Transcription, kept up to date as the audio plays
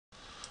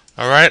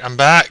Alright, I'm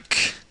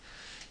back.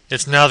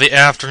 It's now the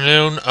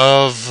afternoon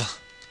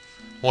of...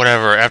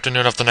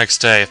 afternoon of the next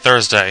day,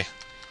 Thursday.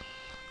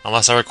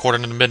 Unless I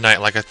recorded in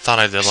midnight like I thought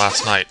I did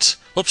last night.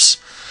 Whoops.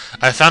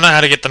 I found out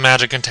how to get the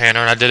magic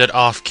container, and I did it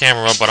off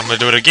camera, but I'm gonna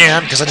do it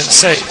again, because I didn't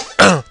save.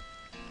 I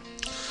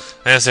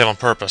didn't save on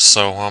purpose,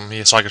 so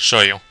I could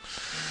show you.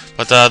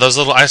 But those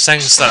little ice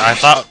things that I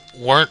thought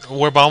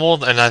were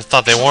bumbled, and I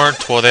thought they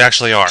weren't, well, they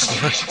actually are.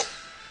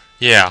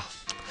 Yeah.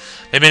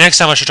 Maybe next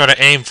time I should try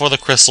to aim for the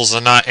crystals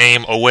and not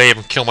aim away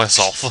and kill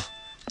myself.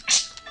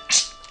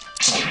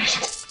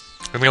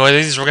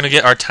 Anyway, we're gonna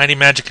get our tiny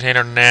magic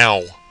container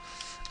now.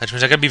 That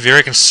means I gotta be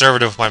very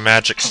conservative with my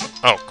magic.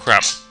 Oh,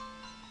 crap.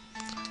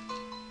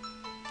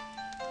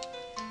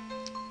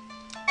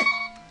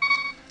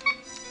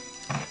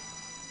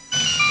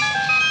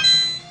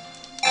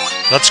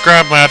 Let's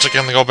grab magic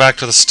and go back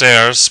to the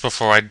stairs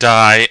before I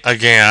die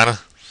again.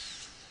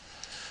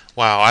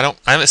 Wow,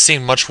 I haven't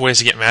seen much ways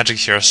to get magic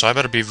here, so I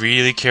better be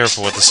really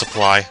careful with the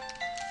supply.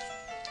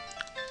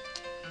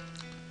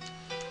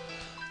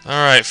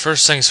 Alright,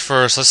 first things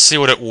first, let's see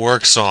what it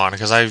works on,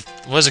 because I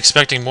was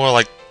expecting more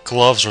like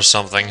gloves or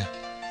something.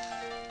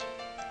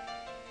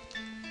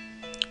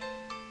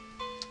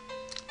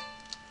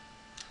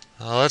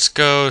 Let's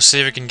go see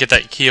if we can get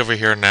that key over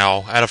here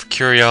now, out of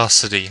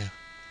curiosity.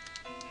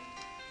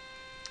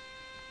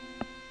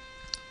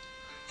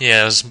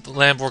 Yeah, does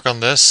lamp work on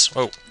this?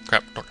 Oh,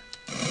 crap.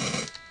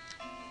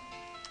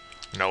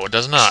 No, it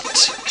does not.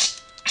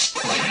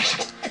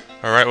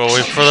 Alright, well,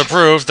 we've further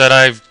proved that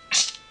I've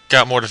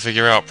got more to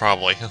figure out,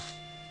 probably.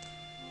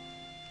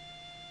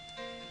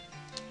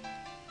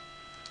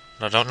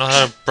 I don't know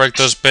how to break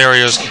those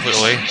barriers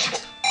completely.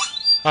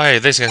 Oh, hey,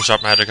 these can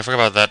drop magic. I forgot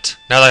about that.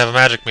 Now that I have a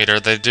magic meter,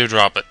 they do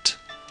drop it.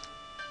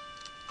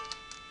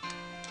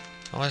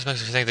 Always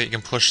makes me think that you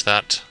can push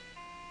that.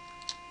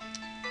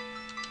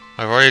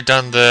 I've already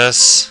done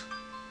this.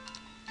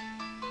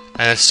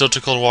 And it's still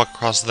too cold to walk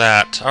across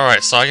that.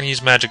 Alright, so I can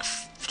use magic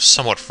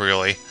somewhat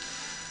freely.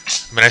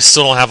 I mean, I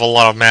still don't have a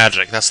lot of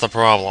magic. That's the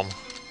problem.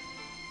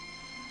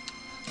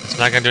 It's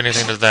not gonna do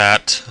anything to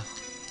that.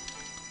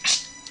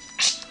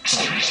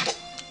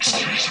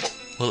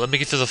 Well, let me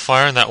get through the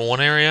fire in that one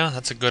area.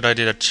 That's a good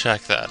idea to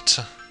check that.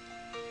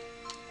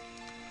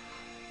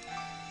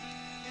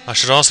 I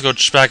should also go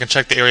back and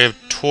check the area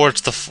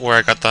towards where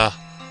I got the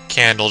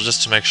candle,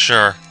 just to make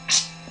sure.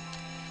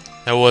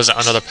 There was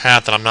another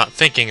path that I'm not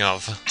thinking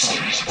of.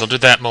 We'll do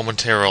that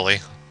momentarily.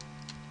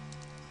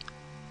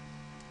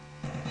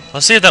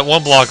 Let's see if that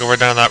one block over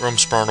down that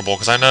room's burnable,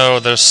 because I know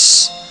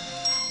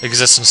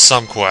exists in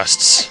some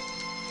quests.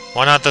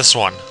 Why not this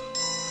one?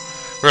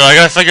 Really, I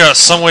gotta figure out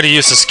some way to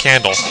use this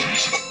candle.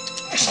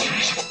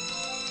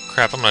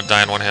 Crap, I'm gonna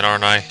die in one hit,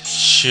 aren't I?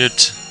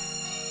 Shoot.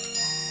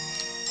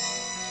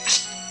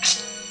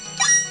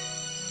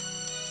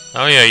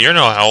 Oh yeah, you're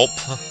no help.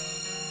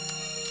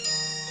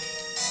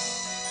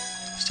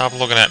 Stop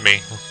looking at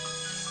me.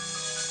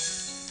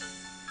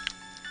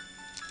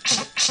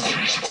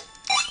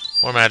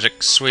 More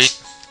magic,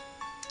 sweet.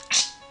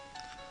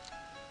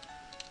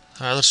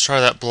 Alright, let's try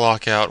that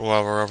block out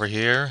while we're over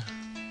here.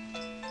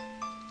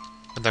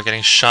 Without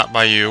getting shot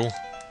by you.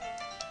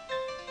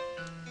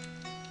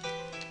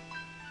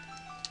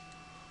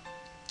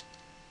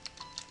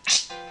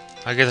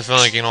 I get the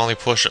feeling you can only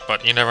push it,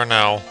 but you never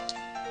know.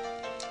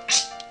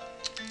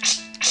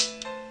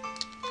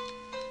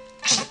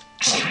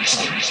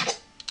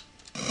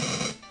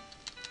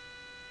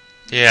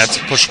 Yeah, it's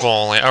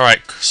pushable only.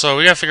 Alright, so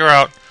we gotta figure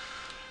out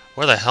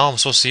where the hell I'm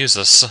supposed to use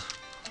this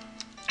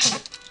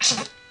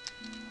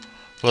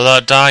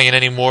without dying in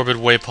any morbid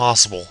way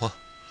possible.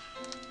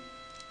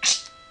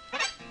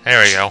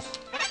 There we go.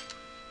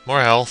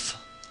 More health.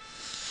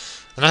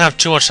 I don't have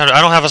too much time.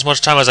 I don't have as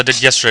much time as I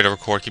did yesterday to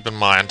record, keep in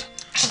mind.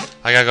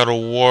 I gotta go to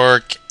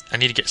work. I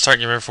need to start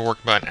getting ready for work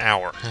in about an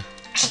hour.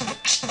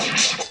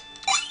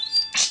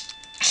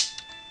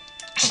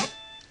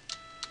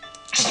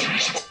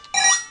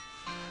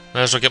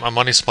 Might as well get my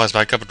money supplies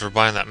back up after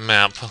buying that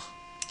map.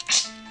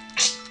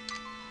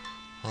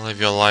 I'll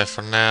leave you alive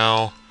for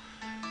now.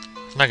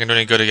 It's not gonna do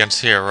any good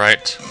against here,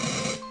 right?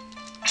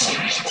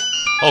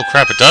 Oh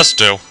crap, it does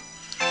do.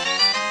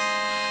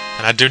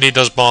 And I do need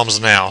those bombs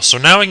now. So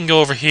now we can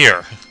go over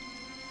here.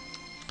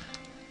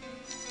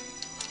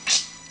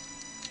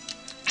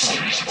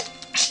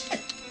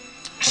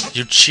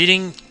 You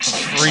cheating,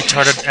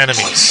 retarded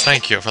enemies.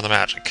 Thank you for the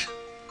magic.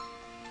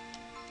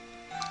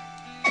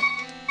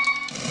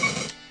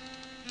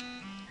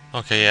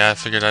 Okay, yeah, I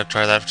figured I'd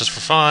try that just for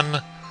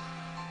fun.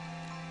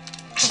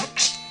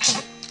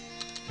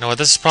 You know what,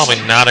 this is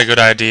probably not a good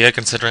idea,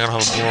 considering I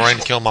don't have a boomerang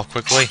to kill them off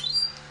quickly.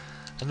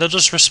 And they'll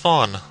just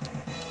respawn.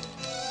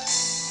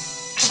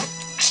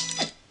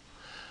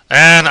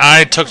 And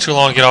I took too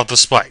long to get off the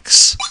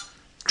spikes.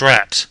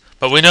 Drat.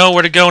 But we know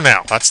where to go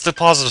now. That's the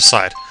positive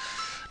side.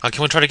 Now,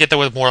 can we try to get there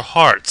with more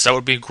hearts? That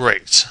would be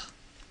great.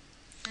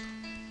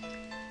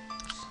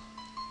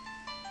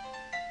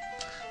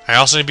 I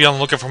also need to be on the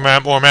lookout for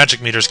more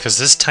magic meters, because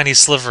this tiny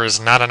sliver is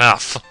not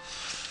enough.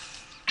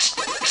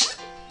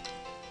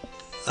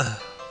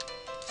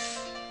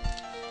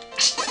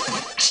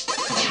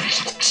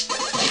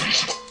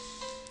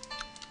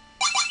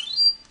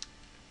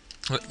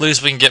 At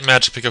least we can get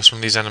magic pickups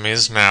from these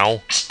enemies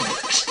now.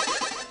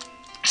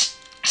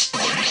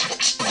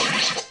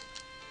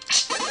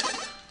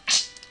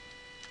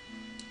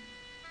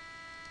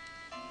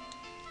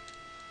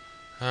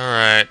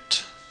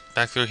 Alright.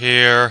 Back through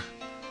here.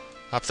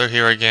 Up through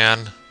here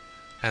again.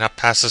 And up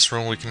past this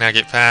room we can now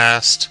get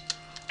past.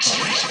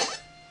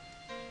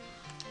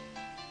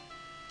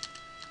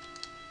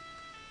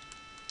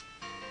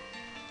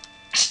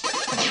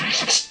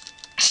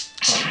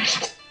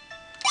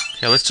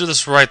 Okay, let's do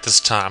this right this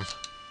time.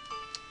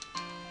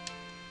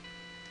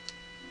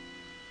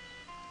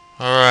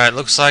 Alright,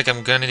 looks like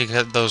I'm gonna need to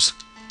get those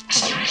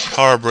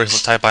power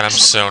bracelet type items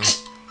soon.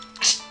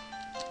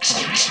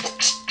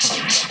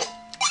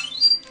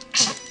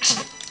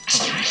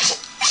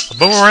 A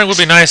boomerang would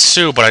be nice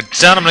too, but I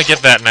doubt I'm gonna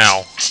get that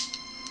now.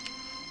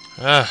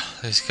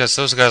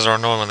 Those guys are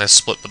annoying when they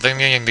split, but then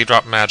again they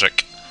drop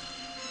magic.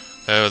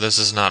 Oh, this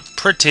is not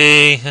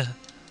pretty.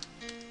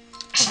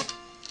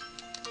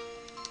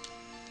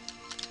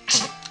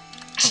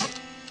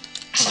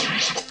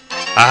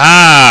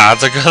 Aha!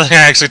 That's a good thing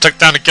I actually took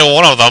down to kill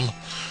one of them.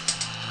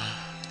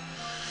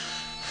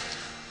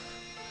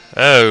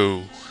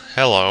 Oh,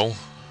 hello.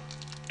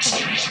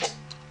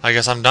 I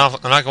guess I'm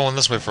not going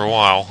this way for a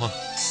while.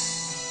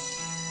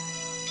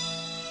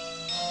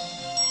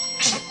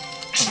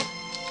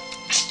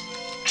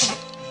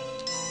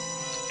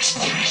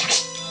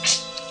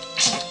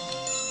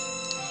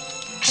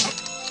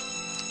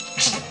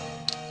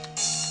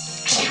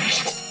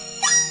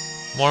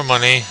 More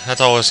money,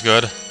 that's always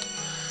good.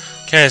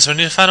 Okay, so we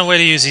need to find a way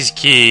to use these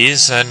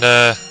keys, and,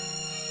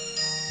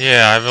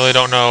 yeah, I really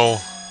don't know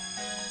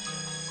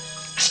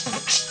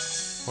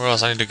where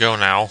else I need to go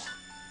now.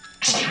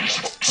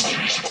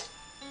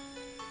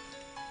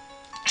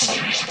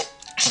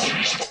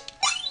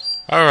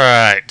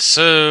 Alright,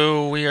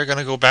 so we are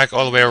gonna go back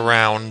all the way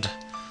around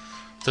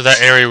to that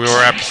area we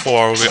were at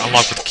before, where we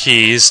unlocked with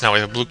keys. Now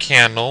we have a blue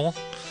candle.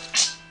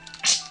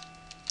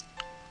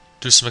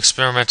 Do some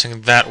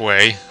experimenting that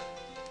way.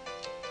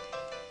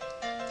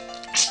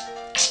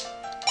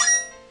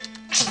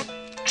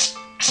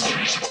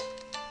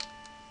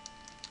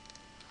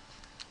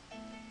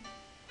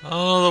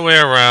 All the way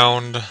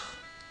around.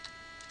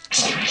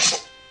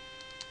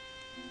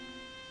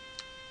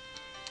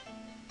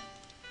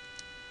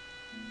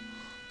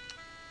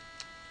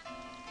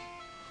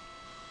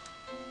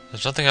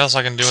 There's nothing else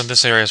I can do in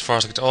this area as far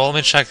as I can. Oh, let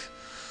me check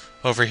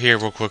over here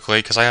real quickly,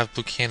 because I have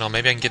blue candle.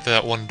 Maybe I can get to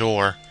that one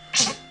door.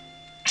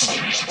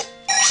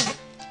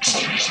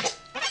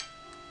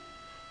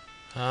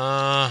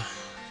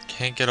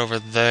 Can't get over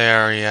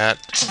there yet.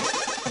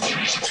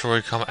 That's where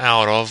we come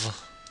out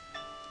of.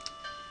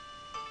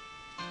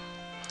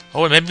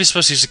 Oh wait, maybe we're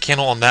supposed to use the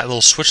candle on that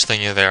little switch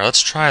thingy there.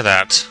 Let's try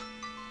that.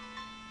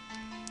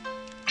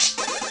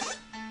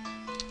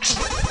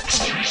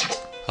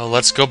 Oh,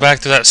 let's go back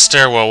to that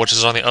stairwell, which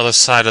is on the other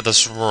side of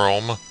this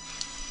room.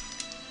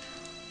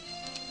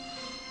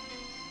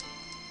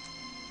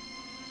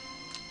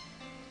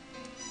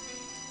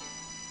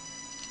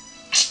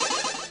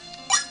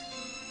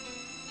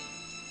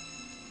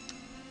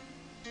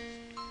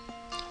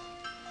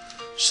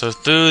 So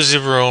through the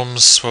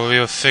rooms, where we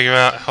will figure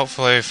out,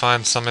 hopefully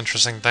find some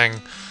interesting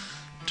thing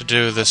to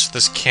do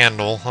this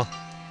candle. Huh?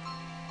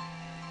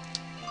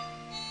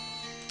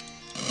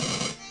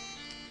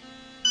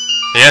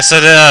 Yes,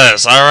 it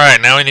is!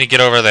 Alright, now we need to get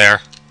over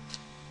there.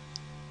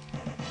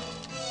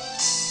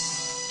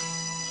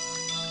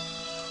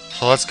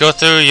 So let's go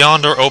through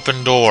yonder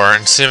open door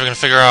and see if we can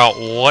figure out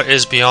what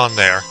is beyond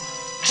there.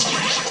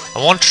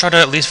 I want to try to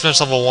at least finish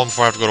level 1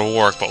 before I have to go to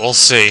work, but we'll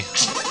see.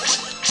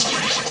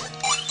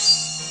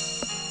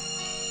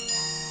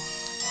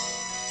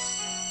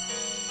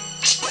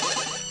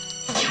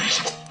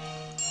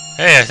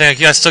 Hey, I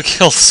think I still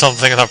killed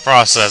something in the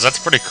process. That's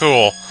pretty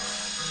cool.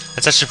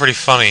 It's actually pretty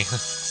funny.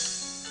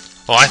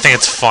 Well, I think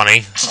it's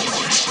funny.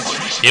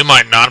 You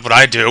might not, but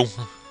I do.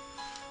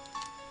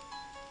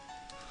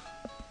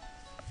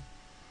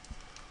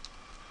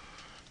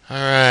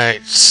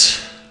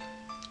 Alright.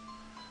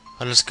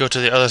 I'll just go to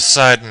the other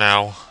side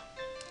now.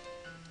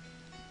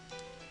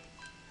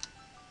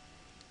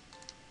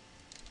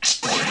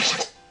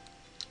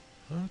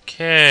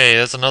 Okay,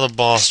 there's another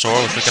boss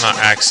door which we cannot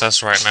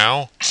access right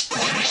now.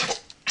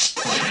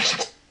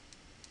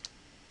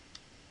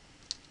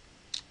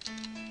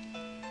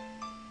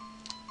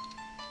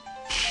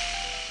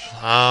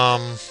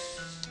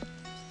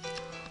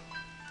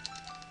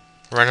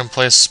 Random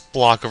place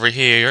block over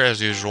here,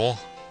 as usual.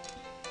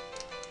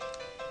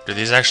 Do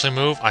these actually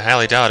move? I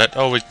highly doubt it.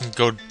 Oh, we can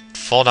go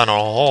fall down a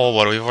hole,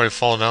 but we've already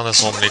fallen down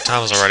this hole many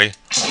times already.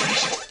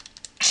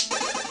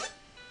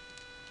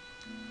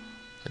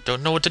 I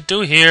don't know what to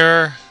do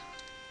here.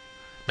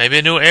 Maybe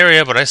a new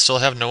area, but I still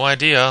have no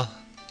idea.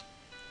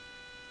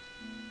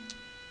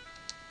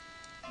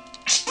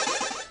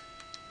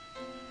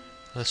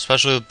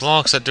 Especially with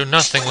blocks that do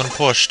nothing when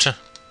pushed.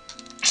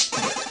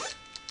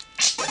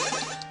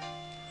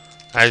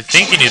 I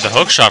think you need the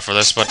hook shot for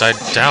this, but I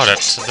doubt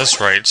it at this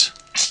rate.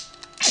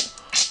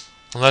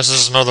 Unless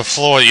this is another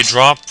floor that you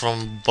drop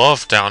from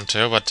above down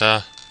to, but,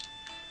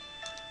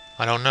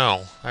 I don't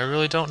know. I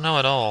really don't know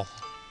at all.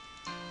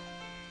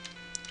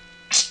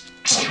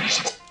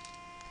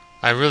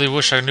 I really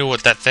wish I knew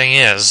what that thing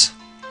is.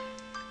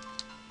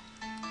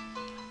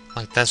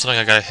 Like, that's something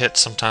I gotta hit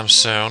sometime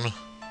soon.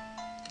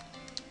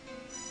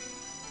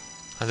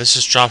 And this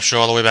just drops you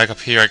all the way back up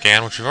here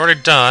again, which we've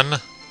already done.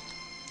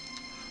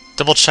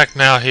 Double check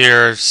now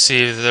here,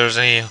 see if there's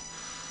any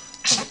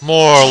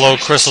more low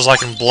crystals I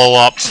can blow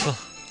up.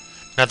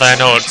 Now that I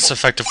know it's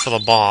effective for the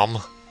bomb.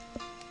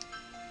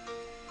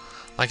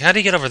 Like, how do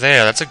you get over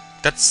there?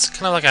 That's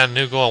kind of like a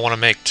new goal I want to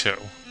make, too.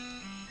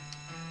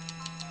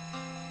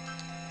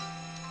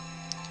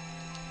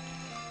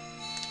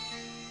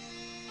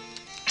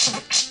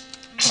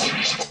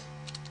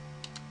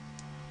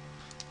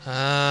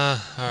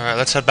 Alright,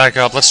 let's head back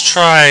up. Let's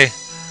try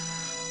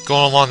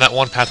going along that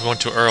one path we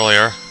went to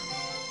earlier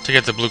to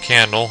get the blue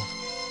candle.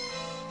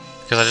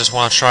 Because I just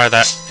want to try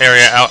that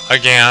area out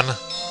again.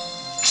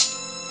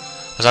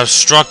 As I've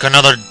struck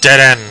another dead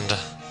end.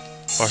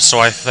 Or so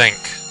I think.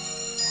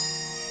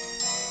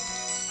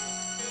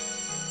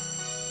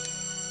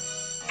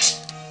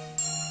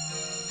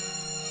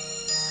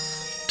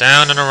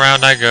 Down and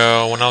around I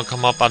go. When I'll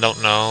come up, I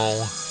don't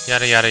know.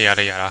 Yada yada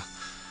yada yada.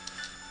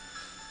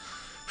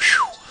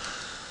 Whew.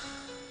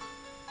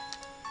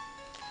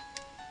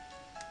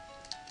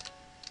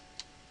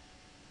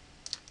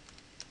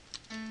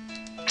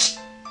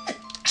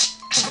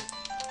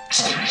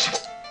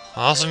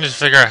 I also need to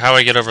figure out how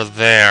I get over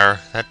there.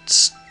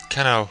 That's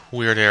kind of a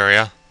weird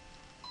area.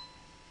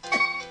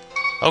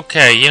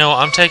 Okay, you know,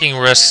 I'm taking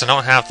risks. I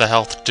don't have the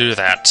health to do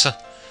that.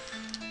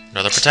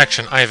 Nor the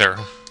protection either.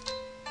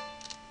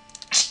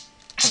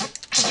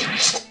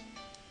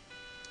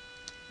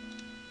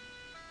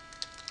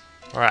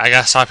 Alright, I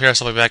gotta stop here,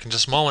 so I'll be back in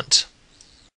just a moment.